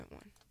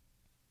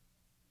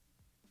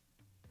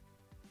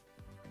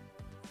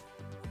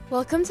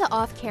Welcome to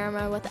Off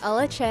Camera with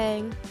Ella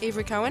Chang,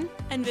 Avery Cohen,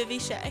 and Vivi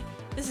Shea.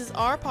 This is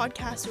our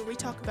podcast where we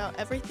talk about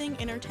everything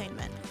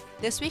entertainment.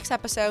 This week's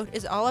episode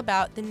is all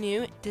about the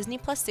new Disney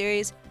Plus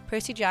series,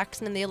 Percy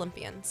Jackson and the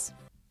Olympians.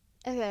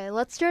 Okay,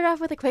 let's start off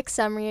with a quick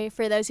summary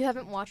for those who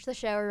haven't watched the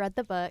show or read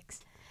the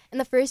books. In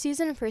the first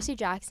season of Percy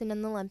Jackson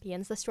and the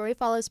Olympians, the story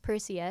follows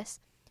Perseus,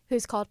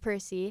 who's called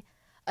Percy,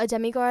 a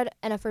demigod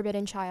and a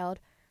forbidden child.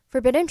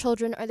 Forbidden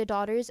children are the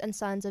daughters and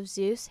sons of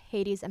Zeus,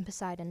 Hades, and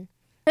Poseidon.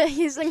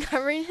 He's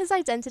uncovering his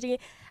identity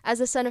as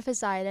the son of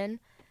Poseidon,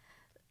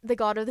 the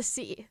god of the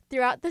sea.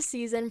 Throughout the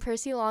season,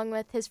 Percy, along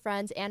with his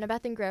friends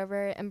Annabeth and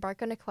Grover,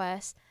 embark on a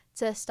quest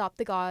to stop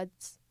the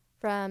gods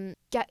from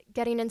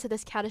getting into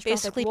this catastrophic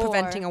Basically war.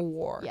 preventing a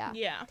war.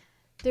 Yeah.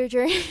 Their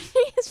journey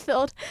is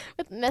filled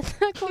with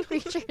mythical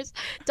creatures,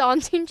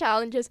 daunting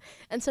challenges,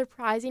 and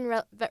surprising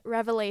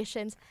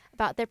revelations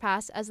about their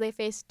past as they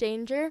face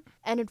danger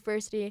and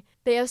adversity.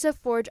 They also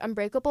forge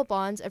unbreakable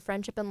bonds of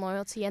friendship and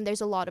loyalty, and there's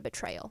a lot of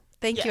betrayal.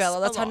 Thank you,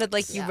 Ella. That sounded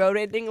like you Yeah. wrote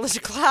it in English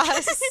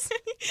class.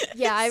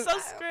 Yeah, It's so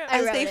script.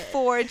 As wrote they it.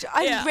 forge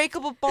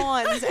unbreakable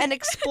bonds and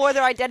explore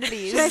their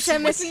identities. Should I show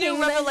Miss With new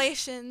Kingman?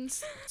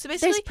 revelations. So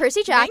basically, There's Percy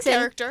main Jackson,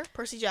 character,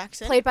 Percy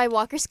Jackson. played by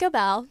Walker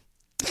Scobell.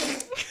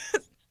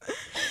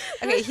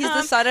 Okay, he's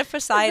the son of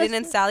Poseidon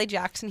and Sally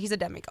Jackson. He's a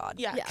demigod.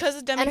 Yeah, Yeah. because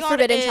And a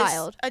forbidden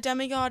child. A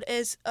demigod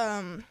is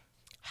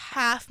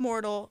half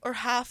mortal or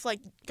half like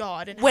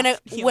god and When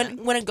half a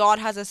human. when a god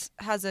has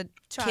a kid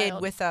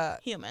Child. with a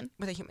Human.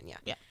 human, yeah.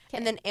 Yeah.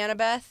 And then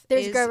Annabeth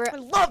There's is Grover. I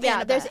love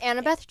Yeah, Annabeth. there's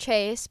Annabeth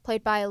Chase,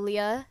 played by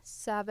Leah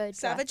Savage.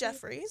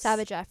 Jeffries.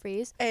 Savage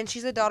Jeffries. and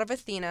she's the daughter of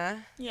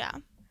Athena. Yeah.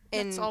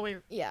 And That's all we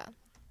Yeah. we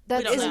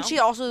That's don't isn't know. she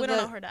also We the don't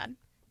know her dad.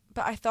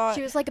 But I thought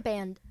She was like a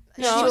band.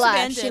 No, she she was left.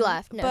 abandoned. She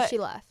left. No, But- she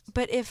left.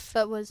 but if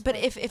But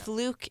if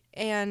Luke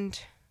and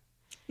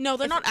No,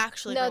 they're If- not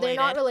actually no, related.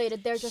 they're not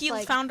related. They're just He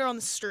like found her on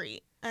the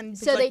street and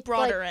So like, they,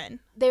 brought like- her in.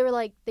 they were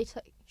like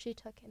she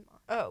took him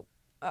on.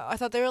 I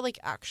thought they were like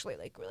actually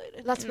like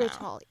related. That's where No.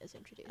 Talia is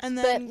introduced. And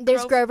then but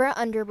there's Grover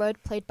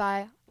Underwood, played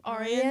by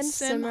Arian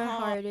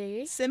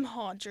Simmerhardy.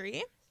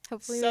 Simhodry.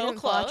 Hopefully So we didn't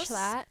close. watch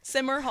that.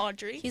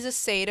 Simmerhodry. He's a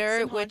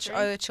satyr, Simhodry. which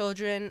are the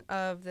children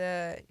of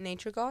the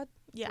nature god.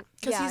 Yeah,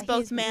 because Yeah, he's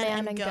both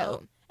man and goat.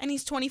 goat. And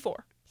he's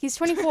 24. He's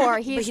 24.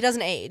 But He's he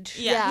doesn't age.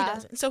 Yeah, Yeah. he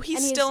doesn't. So he's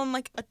And still in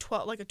like a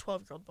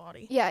 12-year-old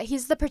body. yeah,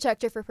 he's the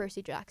protector for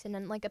Percy Jackson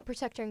and like a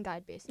protector and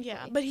guide basically.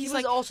 Yeah, but He he's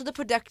was like also the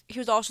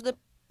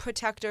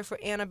protector for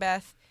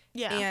Annabeth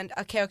yeah. and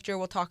a character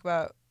we'll talk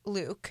about,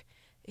 Luke.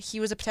 He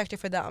was a protector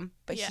for them,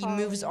 but Yeah. he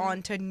moves Oh.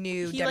 on to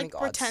new he demigods.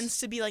 like pretends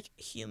to be like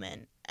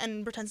human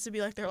and pretends to be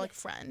like their like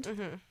friend.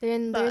 Mm-hmm.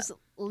 Then But- there's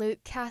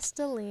Luke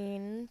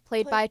Castelline,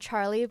 played Played- by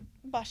Charlie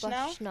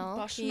Bushnell.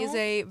 Bushnell. He is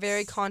a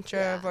very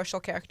controversial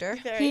character.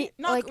 Very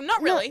not like,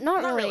 not really. no,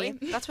 not really.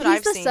 That's what He's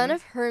I've the seen. son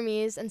of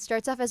Hermes and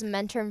starts off as a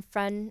mentor and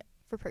friend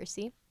for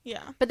Percy.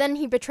 Yeah. But then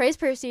he betrays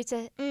Percy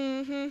to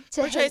Mm-hmm.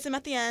 To Portrays him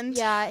at the end.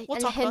 yeah, we'll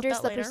and talk about hinders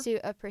that the later.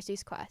 pursuit of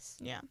Percy's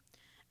quest. Yeah.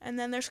 And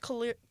then there's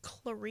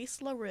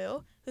Clarice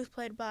LaRue, who's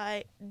played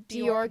by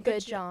Dior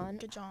Gajon.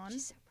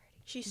 Goodjohn.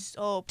 She's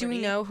so Do pretty.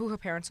 we know who her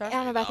parents are?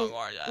 Annabeth Oh, is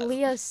gorgeous.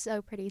 Leah's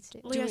so pretty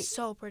too. Leah's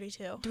so pretty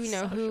too. Do we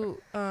know So who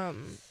Daughter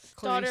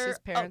Clarice's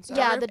of- parents are?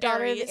 Yeah, daughter the of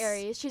daughter Ares. of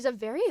Ares. She's a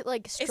very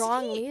like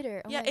strong he-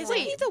 leader. Oh Yeah, my isn't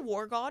God. he the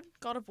war god?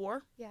 God of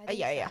war? Yeah, I think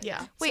yeah. so.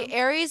 Yeah. Wait, So-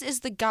 Ares is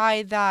the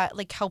guy that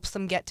like helps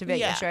them get to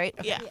Vegas, Yeah, right?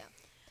 Okay. Yeah. Yeah.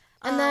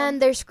 And then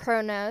there's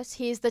Kronos.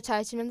 He's the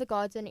titan of the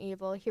gods and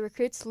evil. He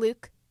recruits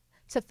Luke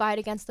to fight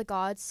against the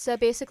gods. So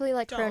basically,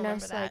 like don't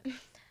remember Kronos, that. like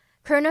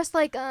Kronos,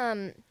 like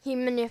he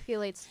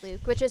manipulates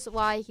Luke, which is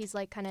why he's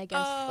like kind of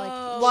against Oh,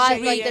 like why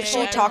Should like we, the should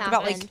we shit talk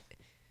about happened. like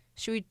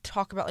should we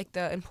talk about like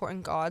the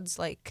important gods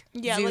like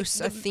Yeah, like, Zeus,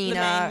 the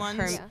Athena, main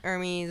ones. Yeah.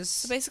 Hermes?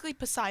 So basically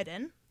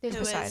Poseidon, There's who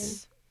Poseidon.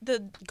 is the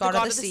God god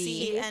of the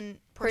sea. and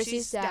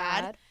Percy's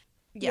dad.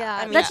 Yeah,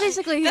 I mean, that's yeah.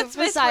 basically who That's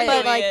basically Poseidon.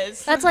 what Like he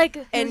is. that's like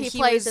who And he he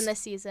plays was in this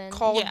season.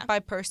 called Yeah. by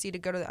Percy to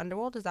go to the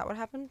underworld. Is that what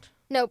happened?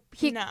 No,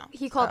 he No.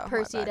 called Oh, my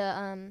Percy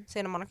bad. to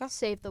Santa Monica.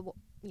 save the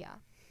yeah.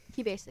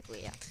 He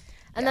basically And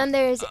Yeah. then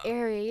there's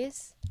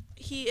Ares.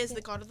 He is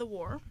the god of the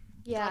war.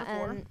 Yeah, God of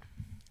war. and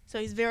So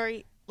he's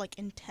very like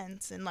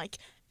intense and like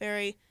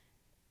very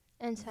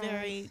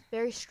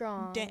very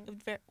strong.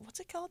 what's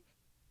it called?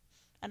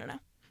 I don't know.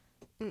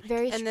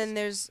 Very And then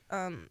there's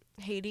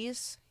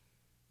Hades,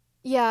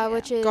 yeah, Yeah.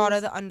 which is god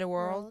of the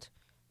underworld.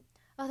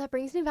 Oh, that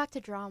brings me back to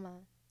drama.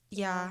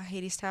 Yeah,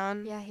 Hades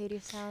Town. Yeah,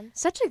 Hades Town.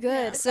 Such a good.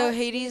 Yeah. So oh,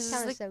 Hades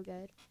Town is is so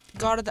good.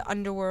 god of the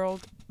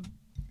underworld,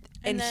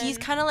 and he's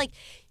then- kind of like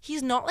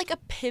he's not like a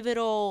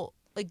pivotal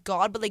like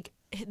god, but like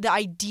the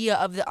idea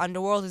of the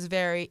underworld is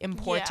very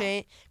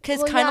important because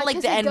Well, it's kind yeah, of like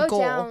 'cause the they end go goal.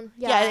 down,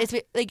 yeah. yeah. It's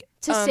like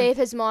To save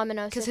his mom and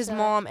also because his to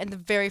mom in the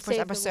very first save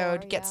the episode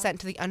war, gets yeah. sent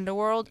to the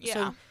underworld. Yeah.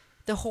 So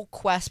the whole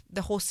quest,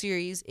 the whole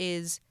series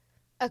is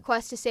a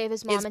quest to save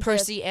his mom and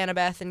Percy,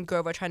 Annabeth, and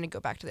Grover trying to go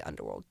back to the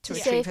underworld to to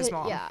retrieve save his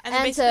mom. Yeah, And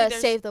then and basically to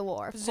there's save the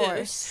war, of Zeus,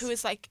 course. who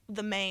is like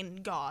the main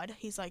god.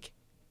 He's like,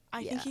 I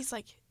think Yeah. he's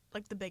like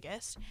the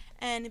biggest,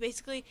 and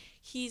basically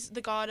he's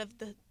the god of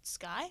the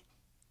sky,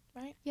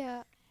 right?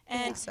 Yeah.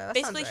 And So that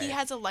basically sounds he right.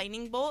 has a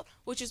lightning bolt,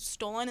 which is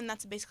stolen, and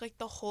that's basically like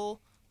the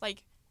whole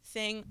like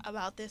thing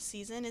about this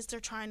season is they're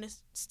trying to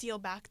steal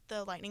back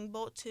the lightning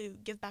bolt to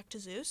give back to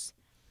Zeus.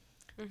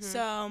 Mhm.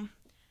 So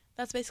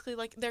that's basically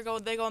like they go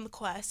on the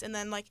quest, and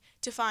then like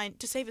to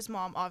save his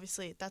mom.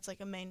 Obviously, that's like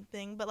a main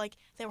thing. But like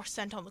they were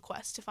sent on the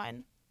quest to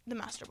find the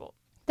Master Bolt.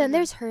 Then Mhm.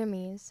 there's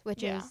Hermes,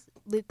 which Yeah. is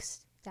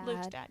Luke's dad.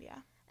 Luke's dad, yeah.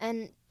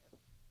 And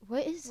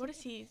what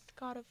is he?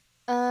 God of.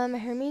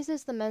 Hermes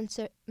is the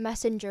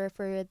messenger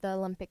for the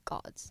Olympic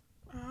gods.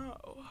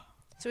 Oh.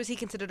 So is he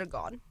considered a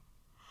god?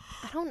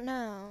 I don't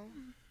know.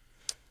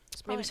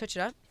 Maybe Probably- switch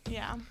it up.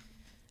 Yeah.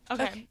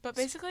 Okay, Okay. but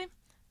basically,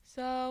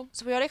 so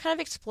So we already kind of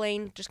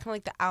explained just kind of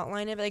like the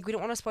outline of it. Like we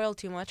don't want to spoil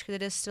too much because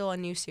it is still a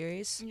new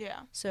series.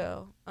 yeah.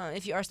 So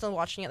if you are still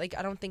watching it, like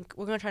I don't think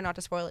we're gonna try not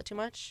to spoil it too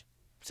much.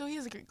 So he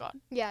is a Greek god.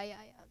 Yeah.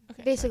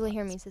 Okay. Basically,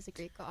 Hermes is a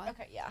Greek god.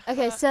 Okay, yeah.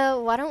 Okay, Uh,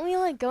 so why don't we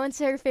like go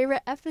into our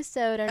favorite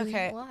episode and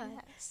Okay. why?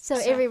 So,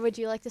 So- Avery, would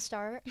you like to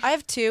start? I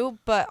have two,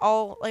 but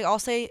I'll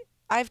say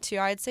I have two.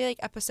 I'd say like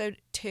episode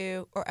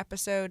 2 or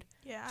episode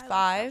Yeah. I like that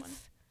 5. one.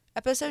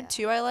 Episode Yeah.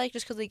 2 I like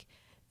just because like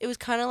it was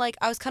kind of like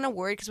I was kind of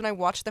worried because when I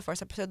watched the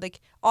first episode, like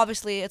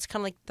obviously it's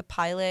kind of like the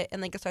pilot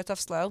and like it starts off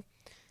slow,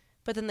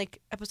 but then like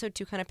episode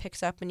 2 kind of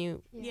picks up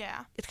and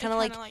Yeah. it's kind of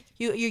like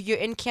you're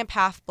in Camp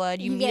Half Blood.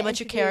 You meet a get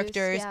bunch of introduced,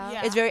 characters. Yeah.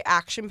 Yeah. It's very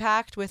action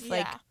packed with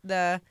like Yeah.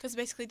 the Because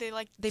basically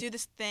they do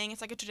this thing. It's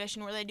like a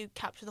tradition where they do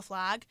capture the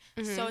flag.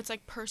 So Mhm. it's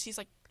like Percy's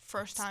like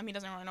first time. He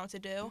doesn't really know what to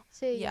do.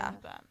 So, Yeah.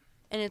 But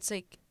and it's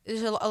like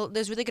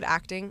there's really good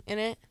acting in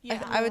it.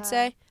 Yeah. I would Yeah.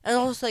 say, and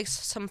also like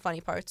some funny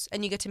parts,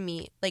 and you get to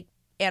meet like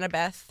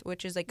Annabeth,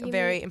 which is like a You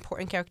very meet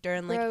important character,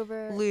 and like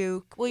Grover.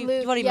 Luke. Well, Luke,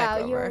 you've already yeah,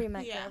 met you already Grover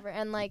met Yeah. Grover.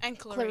 And like And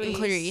Clarice. and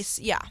Clarice.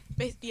 Yeah.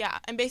 yeah,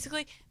 and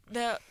basically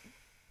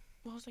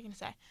what was I gonna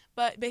say?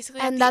 But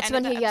basically, And at that's the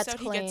end when of he the gets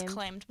episode, he gets claimed.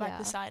 claimed by Yeah.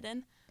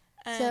 Poseidon.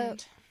 So-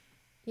 And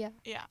yeah.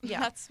 yeah, Yeah.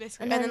 that's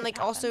basically. And And then then like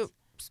what also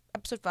happens.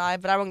 episode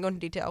 5, but I won't go into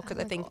detail because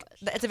Oh I my think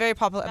gosh. it's a very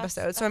popular That's-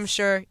 episode. So I'm that's-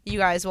 sure you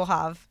guys will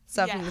have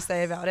something to Yeah.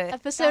 say about it.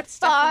 Episode That's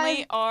 5.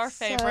 definitely our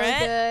So favorite.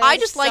 good. I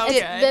just liked So it.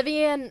 good.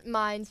 Vivian,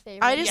 mine's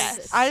favorite. I just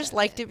Yes. I just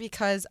liked it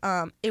because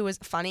it was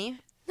funny.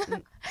 Yeah,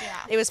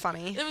 It was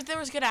funny. there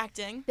was good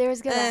acting. There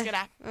was good. There Eh. was good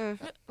act.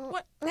 Mm.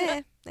 What?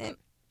 Eh. Okay.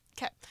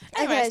 Okay,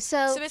 Anyways,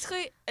 so, so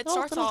basically it Little-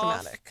 starts little off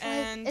dramatic.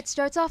 and it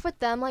starts off with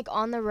them like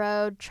on the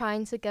road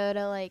trying to go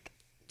to like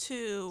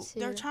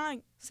they're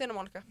trying. Santa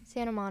Monica.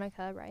 Santa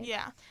Monica, right?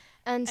 Yeah,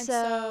 And, and so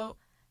so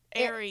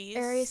Aries.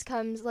 Aries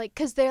comes like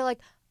because they're like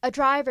a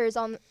driver's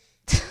on.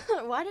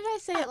 Why did I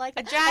say it like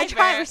A that? driver.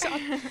 driver's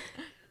on.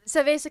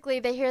 So basically,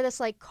 they hear this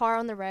like car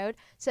on the road,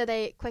 so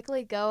they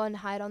quickly go and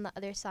hide on the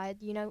other side.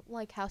 You know,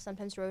 like how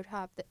sometimes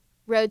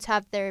roads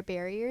have their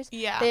barriers.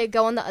 Yeah. They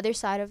go on the other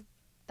side of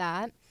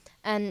that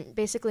and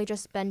basically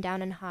just bend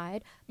down and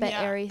hide. But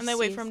yeah. Aries and they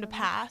wait sees for him to them,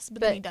 pass,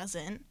 but But- then he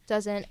doesn't.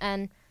 doesn't,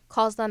 and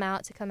calls them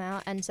out to come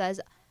out and says,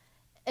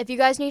 "If you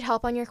guys need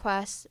help on your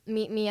quest,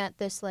 meet me at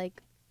this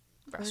like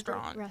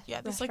Restaurant. Re- yeah,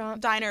 this restaurant,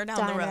 like diner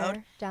down the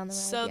road. Down the road.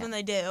 So yeah. then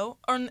they do,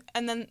 and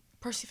then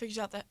Percy figures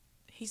out that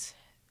he's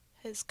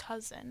his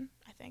cousin.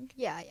 I think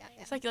yeah.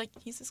 it's like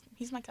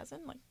he's my cousin.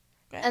 Like,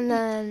 okay. And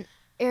then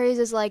Aries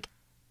is like,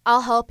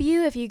 "I'll help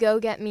you if you go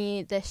get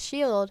me this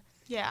shield,"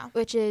 yeah,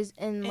 which is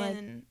in like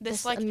in this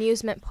this like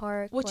amusement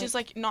park, which is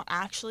like not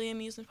actually an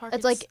amusement park.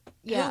 it's like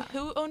yeah.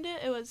 who owned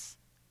it? It was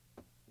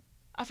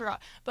I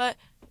forgot, but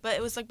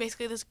it was like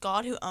basically this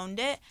god who owned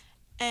it,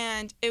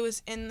 and it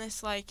was in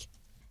this like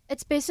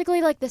It's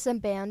basically like this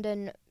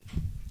abandoned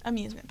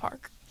amusement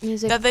park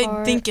music that they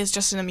park. think is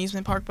just an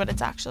amusement park, but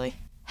it's actually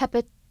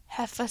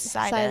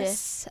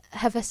Hephaestus.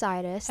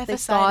 Hephaestus, the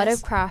god of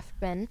Hephaestus.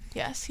 craftsmen.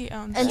 Yes, he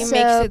owns And it. He so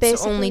makes it so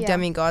basically, only yeah.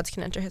 demigods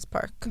can enter his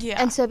park.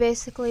 Yeah. And so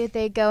basically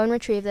they go and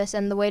retrieve this,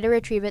 and the way to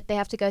retrieve it, they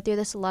have to go through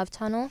this love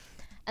tunnel.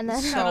 And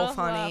then So Tunnel of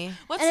funny. Love.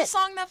 What's And the it-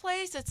 song that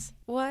plays? It's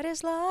What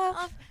is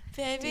love?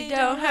 Baby,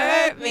 Don't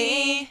hurt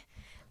me.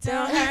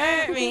 Don't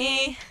hurt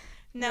me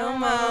no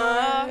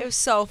more. It was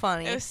so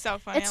funny. It was so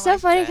funny. it's I so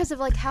liked funny it. because of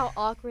like how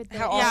awkward they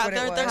How yeah, awkward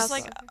it was. there's How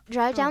like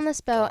drive down Oh,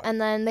 this boat, God. and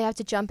then they have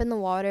to jump in the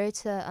water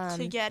to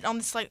to get on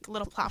this like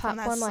little platform,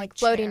 platform that's like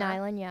floating chair.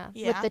 island, with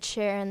Yeah. the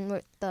chair and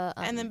with the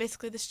And then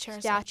basically this chair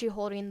is statue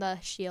holding the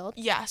shield.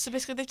 yeah, so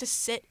basically they have to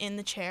sit in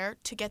the chair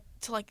to get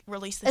to like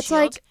release the It's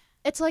shield. like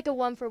it's like a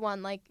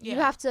 1-for-1. Like you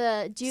Yeah. have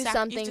to do You have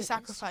something, to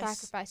sacrifice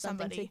something to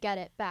somebody. get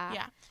it back.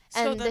 Yeah.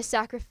 And So the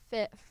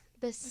sacrifice.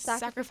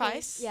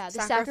 sacrifice? Yeah, the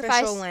Sacrificial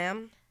sacrifice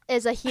lamb.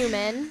 is a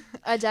human,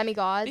 a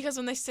demigod. because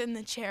when they sit in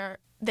the chair,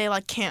 they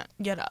like can't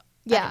get up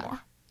Yeah.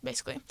 anymore,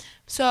 basically.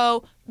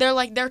 So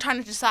they're trying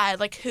to decide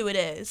like who it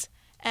is,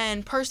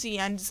 and Percy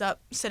ends up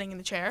sitting in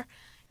the chair.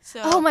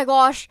 So Oh my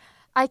gosh,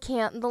 I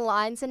can't. The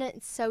lines in it,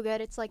 it's so good.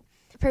 It's like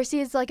Percy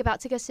is like about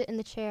to go sit in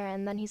the chair,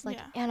 and then he's like,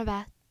 Yeah.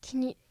 Annabeth,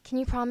 can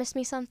you promise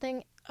me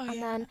something? Oh, And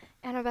yeah. then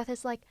Annabeth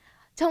is like,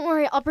 don't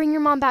worry, I'll bring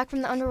your mom back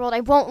from the underworld. I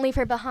won't leave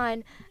her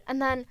behind.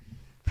 And then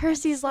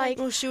Percy's like,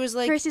 Well, she was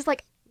like,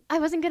 I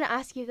wasn't gonna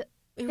ask you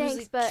it was thanks,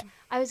 like- but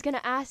I was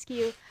gonna ask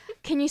you,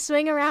 can you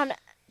swing around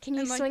can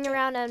you And, like, swing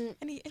around and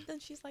And then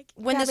she's like,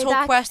 When grab this me whole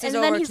back, quest is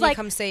and then over, he's can you like,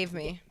 come save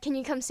me? can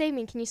you come save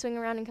me? Can you swing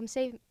around and come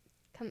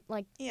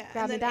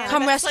grab and me then back?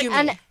 Come Annabeth's rescue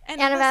like, me.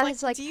 And Annabeth Annabeth's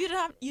is like, do you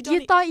don't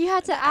You thought you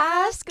had to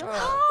ask?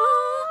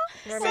 Oh.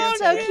 That's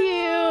so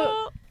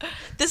cute.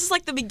 This is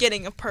like the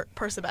beginning of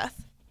Percybeth.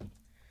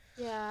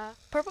 Yeah.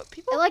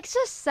 People It like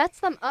just sets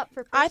them up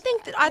for. I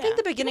think Yeah.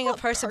 the beginning People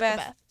of call it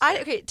Percybeth.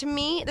 Percybeth. To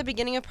me, the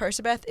beginning of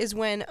Percybeth is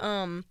when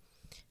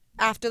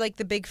after like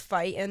the big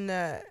fight in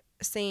the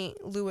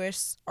St.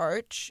 Louis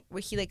Arch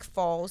where he like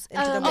falls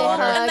into the they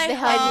water hug, and they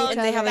hug each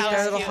and they have other. like That their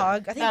was little cute.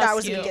 hug. I think That that was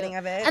was the cute. beginning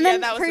of it. And Yeah,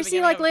 then that was the Percy,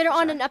 beginning like of it, later for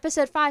on sure. in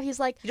episode 5, he's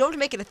like, You don't have to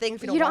make it a thing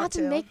if you don't you don't want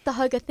have to make the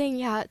hug a thing.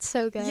 Yeah, it's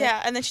so good.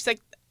 Yeah, and then she's like,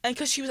 and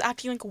because she was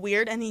acting like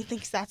weird, and he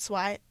thinks that's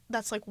why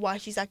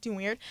she's acting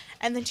weird,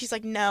 and then she's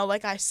like, no,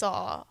 like I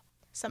saw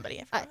somebody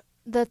in front.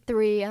 The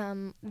three,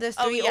 The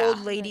Oh, three yeah.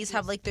 old ladies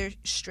have like their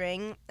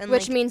string and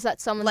which like means that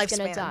someone's lifespan.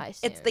 gonna die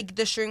soon. It's like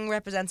the string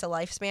represents a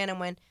lifespan,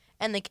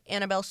 and like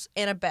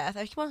Annabeth,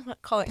 I keep on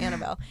calling her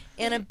Annabelle.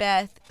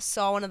 Annabeth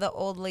saw one of the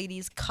old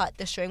ladies cut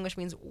the string, which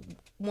means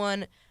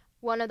one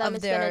one of them of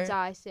is their- gonna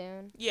die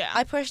soon. Yeah.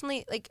 I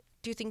personally like.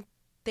 Do you think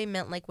they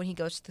meant like when he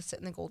goes to sit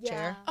in the gold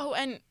chair? Oh,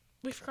 and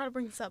we forgot to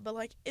bring this up, but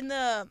like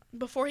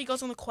before he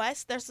goes on the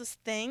quest, there's this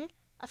thing.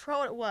 I forgot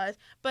what it was,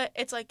 but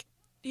it's like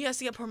he has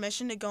to get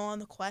permission to go on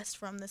the quest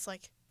from this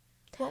like,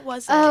 what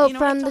was it? Oh, You know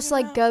what I'm from this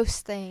talking like about?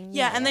 ghost thing.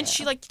 Yeah, and then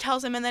she like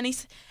tells him, and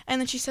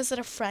then she says that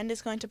a friend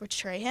is going to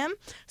betray him.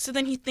 So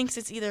then he thinks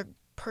it's either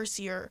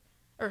Percy or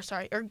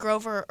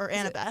Grover or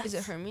Annabeth. Is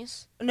it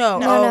Hermes? No,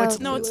 No, it's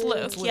no, it's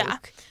Luke. Yeah.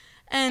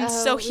 And Oh,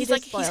 so we he's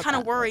just he's spoiled kind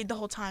of that. worried the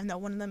whole time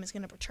that one of them is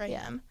going to betray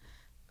Yeah. him,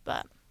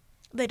 but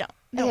they don't.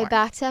 Don't Okay, worry.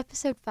 back to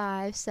episode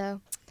 5.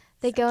 So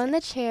they So go in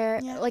cute. the chair.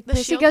 Yeah, Like the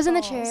Percy shield goes in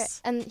the chair,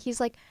 falls. and he's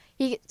like,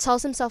 he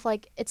tells himself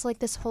like it's like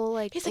this whole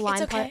like He's like, line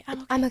 "It's okay, part.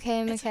 I'm I'm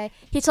It's okay.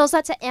 He tells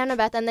that to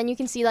Annabeth, and then you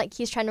can see like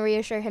he's trying to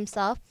reassure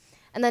himself.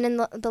 And then in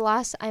the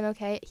last I'm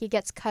okay, he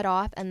gets cut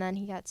off, and then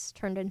he gets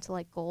turned into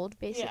like gold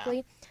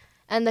basically,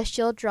 and the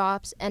shield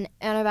drops, and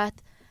Annabeth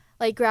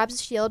like grabs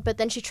the shield, but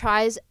then she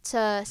tries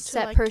to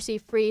set like- Percy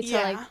free to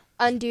like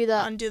undo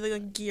undo the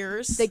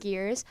gears. the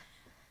gears.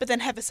 But then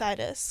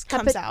hepatitis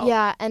comes out.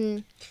 Yeah,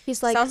 and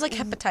he's like Sounds like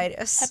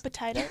hepatitis.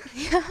 Hepatitis.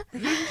 yeah.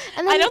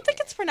 And then I don't think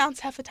it's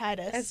pronounced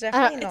hepatitis. It's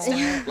definitely it's-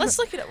 not. Let's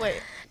look it up.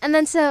 Wait. And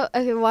then so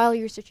okay, while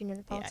you're searching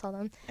it, I'll Yeah. tell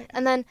them. Okay.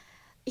 And then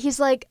he's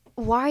like,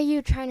 "Why are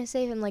you trying to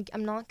save him? Like,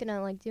 I'm not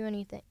gonna like do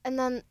anything." And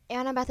then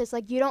Annabeth is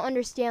like, "You don't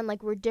understand.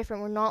 Like, we're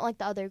different. We're not like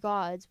the other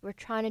gods. We're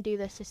trying to do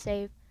this to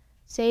save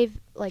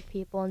like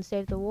people and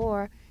save the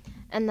war."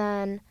 And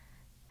then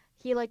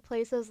he like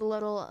plays his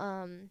little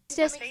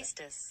just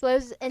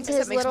blows into Guess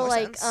his that makes little more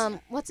like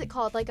sense. what's it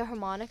called, like a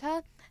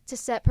harmonica to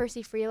set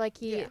Percy free. Like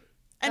he Yeah.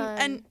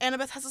 And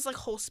Annabeth has this like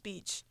whole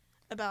speech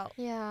about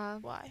yeah.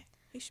 why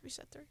he should be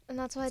set free. And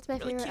that's why it's my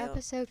Really favorite cute.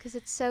 episode, because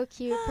it's so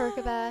cute,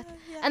 Percybeth.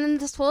 Yeah. And then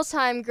this whole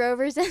time,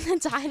 Grover's in the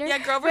diner. Yeah,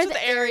 Grover's with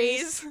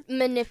Ares, Ares,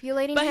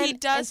 manipulating but him. he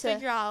does into-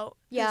 figure out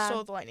Yeah. who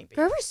stole the lightning beam.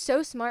 Grover's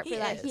so smart for He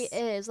that. He is.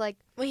 is. Like,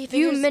 Well, he you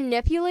figures,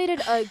 manipulated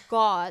a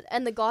god,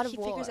 and the god of he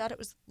war. figures out it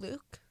was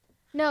Luke.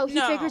 No, he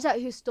No. figures out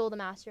who stole the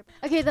master.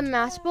 Okay, the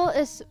master bolt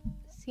is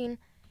seen.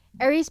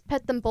 Ares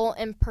put the bolt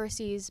in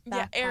Percy's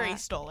backpack. Yeah,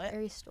 Ares stole it.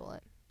 Ares stole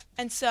it.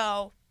 And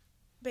so,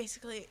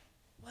 basically,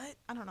 what?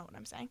 I don't know what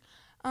I'm saying.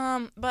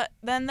 But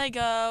then they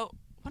go.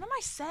 What am I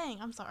saying?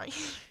 I'm sorry.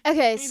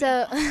 Okay, Maybe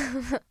so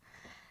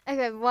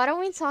okay, why don't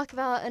we talk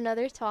about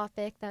another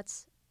topic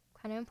that's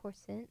kind of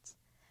important?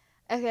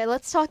 Okay,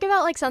 let's talk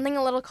about like something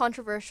a little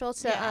controversial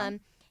to Yeah.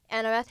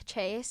 Annabeth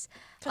Chase.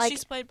 Because Like,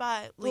 she's played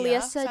by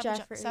Leah Savage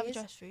Jeffries.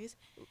 Jeffries.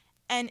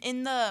 And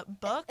in the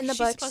book, In the she's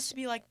books, supposed to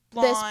be like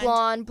blonde, this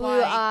blonde, blue white,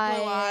 blue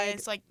eyed,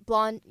 eyes, like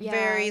blonde, yeah,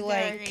 Very,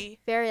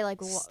 very like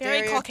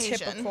Very Caucasian.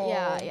 stereotypical.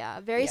 yeah,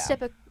 very Yeah.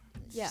 typical,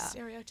 yeah.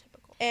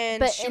 stereotypical. And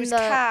But she in was the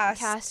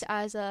cast.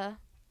 as a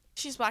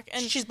She's black,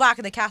 and She's black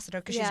in the cast her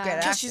because she's Yeah. good at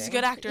because acting. she's a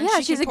good actor. and yeah,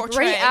 she she's can a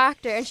portray, great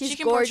actor, and she's she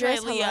can portray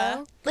gorgeous. Leah.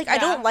 Hello. Like, I Yeah.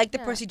 don't like the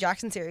Yeah. Percy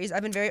Jackson series.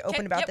 I've been very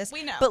open about yep, this.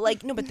 we know. But,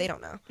 like, no, but they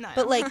don't know. No,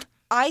 But, no. like,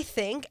 I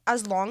think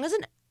as long as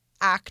an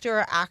actor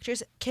or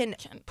actress can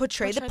Can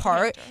portray the the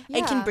part character.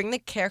 and can Yeah. bring the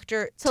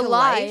character To to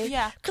life. life.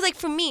 Yeah, Because, like,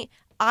 for me,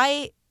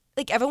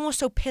 everyone was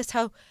so pissed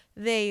how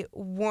they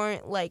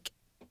weren't, like,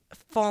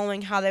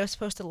 following how they were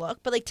supposed to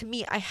look. But, like, to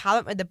me, I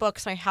haven't read the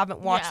books and I haven't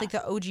watched, Yeah. like,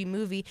 the OG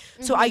movie.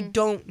 So I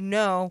don't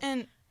know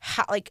and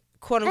how, like,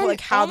 quote unquote, And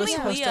like, how they're only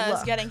supposed Leah to is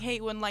look. getting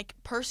hate when like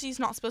Percy's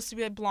not supposed to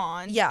be a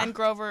blonde. Yeah. and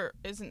Grover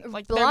isn't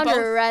like blonde they're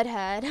or both.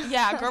 redhead.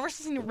 Yeah,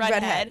 Grover's a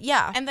redhead.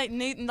 Yeah. And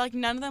like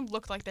none of them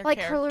look like their like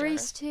character.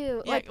 Clarice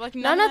too. Yeah, Like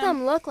none of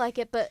them look like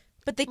it, but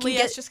But they can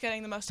Leah's get, just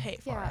getting the most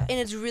hate for Yeah. it. and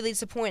it's really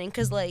disappointing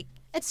because, like,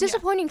 it's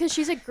disappointing because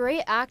she's a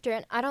great actor,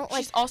 and I don't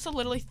like. She's also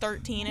literally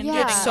 13 and Yeah.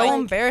 getting it's so like,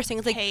 embarrassing.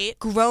 It's like hate,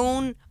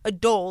 grown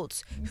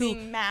adults who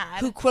being mad.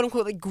 who quote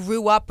unquote like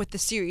grew up with the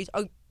series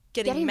are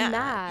getting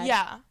mad.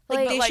 yeah, Like,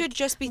 Like- they but, should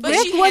just be. but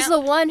Rick she was can't- the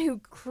one who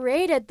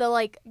created the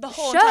the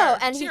whole show, entire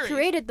and series. he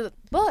created the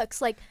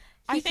books. Like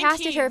I he think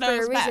casted her for a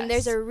knows reason. best.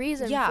 There's a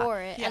reason Yeah. for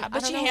it. Yeah, and I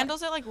but don't she know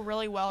handles it like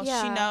really well. She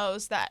Yeah.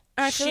 knows that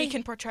And I feel she like-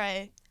 can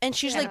portray. And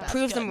she just Yeah, like that's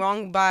proves them good.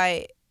 wrong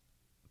by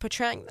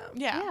portraying them.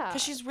 Yeah, Yeah.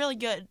 because she's really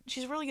good.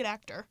 She's a really good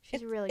actor.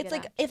 She's really It's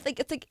good. like actor.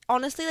 it's like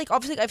honestly, like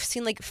obviously I've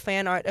seen like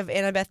fan art of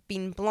Annabeth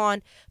being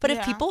blonde, but if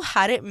Yeah. people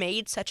hadn't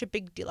made such a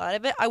big deal out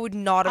of it, I would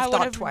not have I thought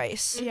would've-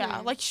 twice. Yeah,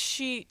 Mhm. like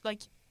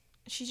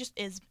she just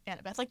is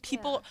Annabeth. Like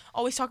people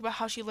always talk about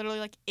how she literally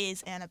like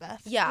is Annabeth.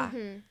 Yeah.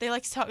 Mhm. They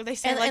like talk. They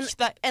say And- like and-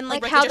 that. and,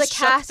 like, Rick how just the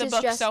shook cast the is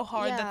book just- so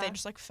hard that they yeah.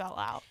 just like fell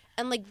out.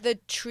 And like the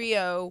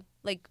trio,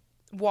 like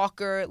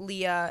Walker,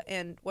 Leah,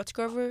 and what's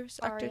Grover's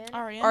actor?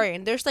 Arian.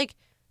 Arian. There's like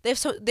they have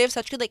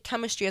such good like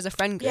chemistry as a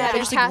friend group. Yeah, It the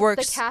just cast, like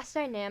works. The cast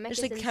dynamic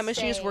Just is like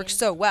chemistry just works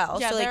insane. so well.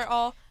 Yeah, so like they're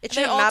all. it They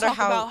shouldn't all matter talk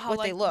how about how what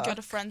like they look. good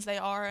of friends they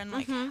are and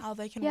like Mhm. how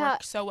they can Yeah.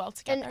 work so well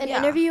together. In an Yeah.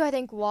 interview, I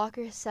think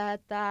Walker said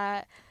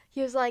that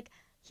he's like,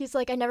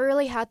 I never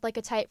really had like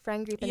a tight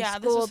friend group in yeah,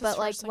 this school, was his but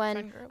like first, when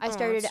friend group. I Oh,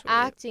 started that's sweet.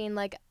 acting,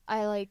 like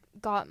I like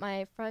got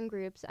my friend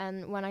groups,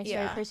 and when I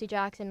started Yeah. Percy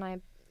Jackson,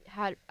 I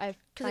Because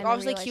finally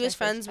obviously realized he was my first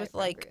friends tight with friend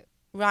like group.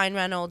 Ryan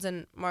Reynolds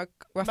and Mark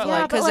Ruffalo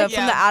like- because but, of like,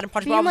 from the yeah. Adam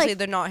Project. Being, Obviously like,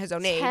 they're not his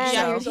own age. 10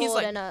 Yeah, so. years he's, old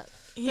like, and a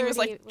he was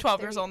 30 like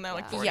 12 years old and they're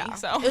like yeah. 40, Yeah.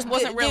 so It was- it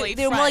wasn't really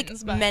they were more like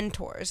friends, but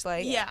mentors,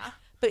 like yeah.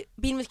 But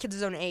being with kids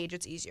his own age,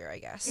 it's easier, I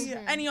guess. Mhm.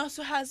 Yeah, and he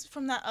also has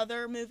from that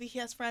other movie. He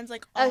has friends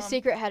like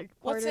Secret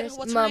What's Headquarters.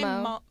 what's Momo.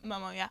 her name?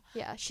 Momo. Yeah,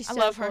 Yeah, she's I so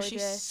love her. gorgeous.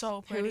 She's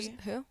so Who's pretty.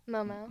 who?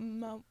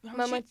 Momo.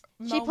 Momo.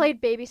 She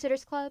played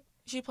Babysitter's Club.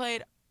 She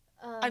played.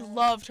 Uh, I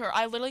loved her.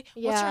 I literally.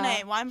 What's her yeah.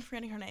 name? Why am I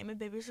forgetting her name in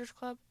Babysitter's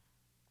Club?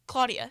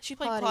 Claudia. She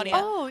played Claudia. Claudia.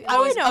 Oh, I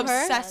was know her.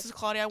 obsessed with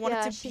Claudia. I wanted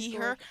Yeah, to she's be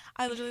her.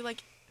 I literally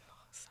like.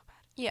 So bad.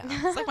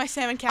 Yeah. It's like my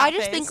salmon cat. I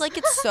just face. think like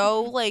it's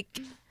so like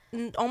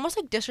almost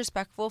like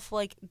disrespectful for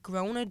like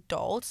grown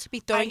adults to be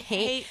throwing I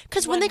hate.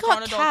 Because when they grown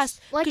got adults-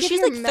 cast, Like, because if she's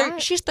you're like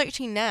mad- she's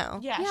 13 now.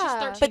 Yeah, she's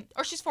Yeah. 13,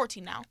 or she's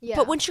 14 now. Yeah.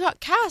 But when she got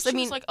cast, I She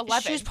was, mean, like, she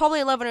 11. was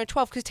probably 11 or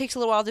 12 because it takes a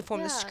little while to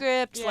form the Yeah.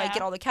 script, to, like Yeah.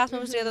 get all the cast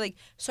members together, like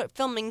start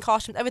filming,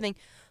 costumes, everything.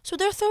 So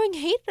they're throwing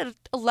hate at an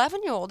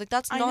 11-year-old. Like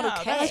that's I not know,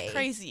 okay. That's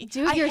crazy.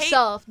 do I it hate-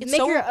 yourself. it's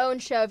Make so- your own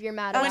show if you're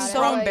mad about When It's it. so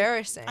grown- Like-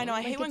 embarrassing. I know. I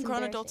Like, hate when it's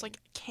grown adults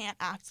embarrassing. like can't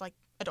act like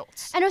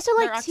adults. And also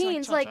They're like acting like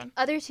teens, like children.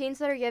 other teens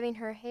that are giving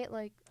her hate,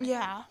 like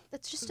Yeah.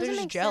 that's just They're doesn't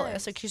just make jealous.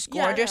 sense. Like she's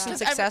Yeah, gorgeous yeah. and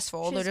 'Cause every-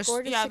 successful. She's They're just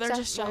gorgeous, yeah, they're just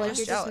successful, like, jealous.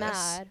 you're just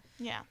Jealous. mad.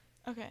 Yeah.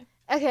 Okay.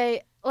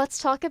 Okay, let's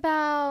talk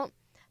about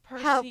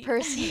how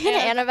Percy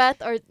and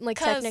Annabeth are like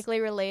 'Cause technically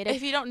related.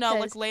 If you don't know,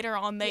 like 'cause- later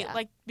on, they yeah.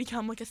 like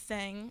become like a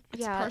thing.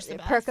 It's yeah, Percabeth.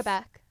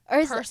 Perkabec. Or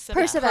is it Percabeth.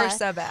 Percabeth?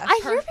 Persabeth. I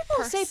hear Per-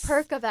 people say Pers-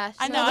 Perkabeth.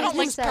 I know, I Nobody don't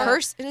like says-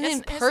 Purse. It His-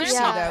 isn't his Percy name's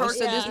not though, Percy.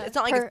 so there's- Yeah. it's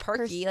not like it's Per-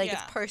 perky. Like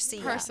yeah. it's Percy.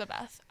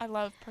 Persabeth. I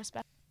love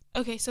Persabeth.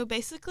 Okay, so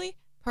basically,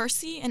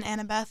 Percy and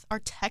Annabeth are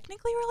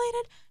technically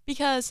related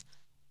because,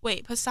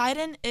 wait,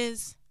 Poseidon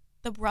is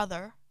the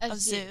brother of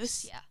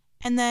Zeus. Yeah.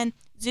 And then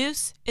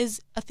Zeus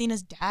is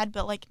Athena's dad,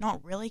 but like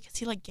not really because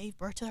he like gave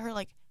birth to her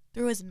like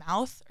through his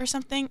mouth or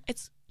something.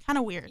 It's kind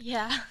of weird.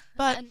 Yeah.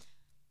 But And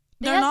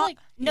they they're have not like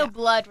no yeah.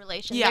 blood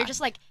relation. Yeah. They're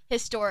just like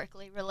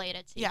historically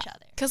related to Yeah. each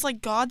other. because like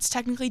gods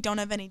technically don't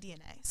have any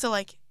DNA. So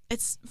like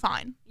it's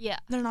fine. Yeah.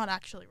 They're not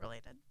actually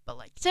related, but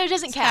like So it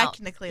doesn't count.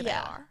 technically they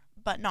Yeah. are,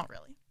 but not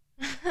really.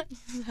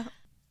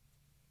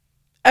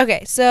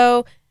 Okay,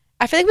 so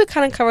I feel like we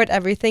kind of covered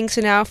everything.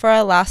 So now for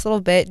our last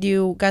little bit, do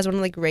you guys want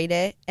to like rate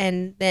it?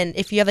 And then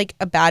if you have like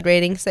a bad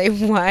rating, say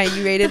why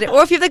you rated it.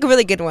 Or if you have like a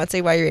really good one,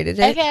 say why you rated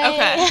it.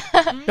 Okay.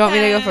 You want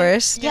me to go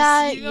first?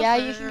 Yeah, Yes, you go yeah,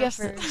 you can go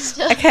first.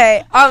 first.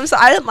 Okay. So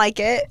I didn't like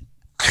it.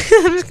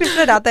 I'm just gonna put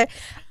it out there.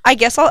 I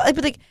guess I'd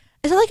be like,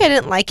 it's not like I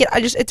didn't like it.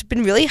 It's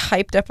been really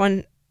hyped up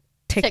on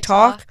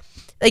TikTok.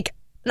 Like,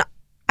 no,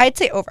 I'd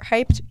say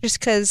overhyped, just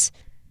because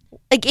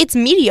like it's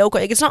mediocre.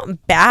 Like it's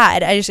not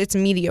bad. It's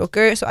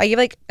mediocre. So I give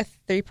like a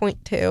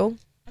 3.2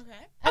 Okay.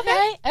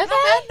 Okay. Not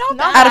bad. Not Not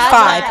bad. out of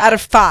bad. 5. Out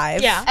of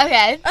 5. Yeah.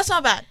 Okay. That's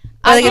not bad.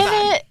 I I think give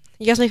it's- it.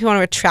 You guys make me want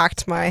to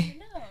retract my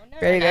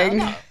rating.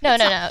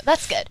 No.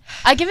 That's good.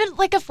 I give it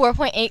like a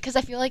 4.8 because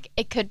I feel like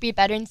it could be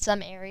better in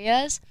some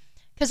areas.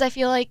 Because I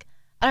feel like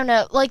I don't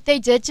know, like they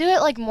did do it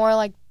like more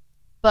like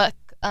book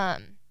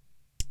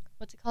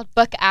what's it called,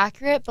 book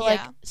accurate, but like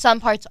Yeah. some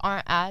parts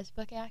aren't as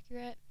book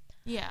accurate.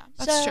 Yeah,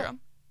 that's So- true.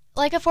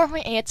 Like a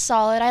 4.8, it's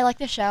solid. I like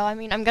the show. I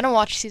mean, I'm gonna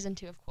watch season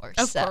 2, of course.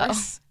 Of so.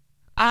 course.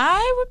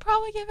 I would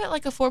probably give it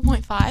like a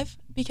 4.5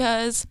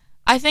 because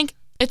I think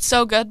it's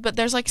so good, but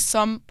there's like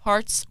some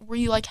parts where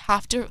you like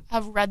have to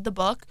have read the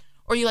book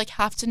or you like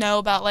have to know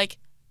about like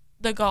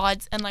the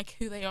gods and like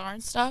who they are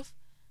and stuff.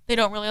 They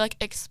don't really like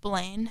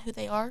explain who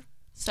they are.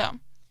 So,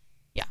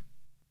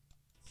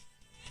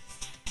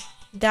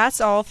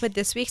 That's all for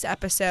this week's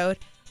episode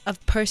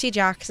of Percy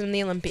Jackson and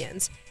the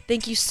Olympians.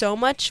 Thank you so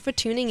much for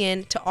tuning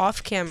in to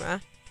Off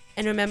Camera.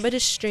 And remember to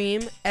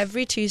stream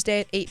every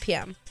Tuesday at 8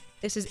 p.m.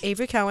 This is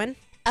Avery Cohen.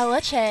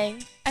 Ella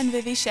Chang. and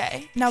Vivi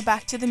Shay. Now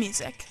back to the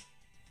music.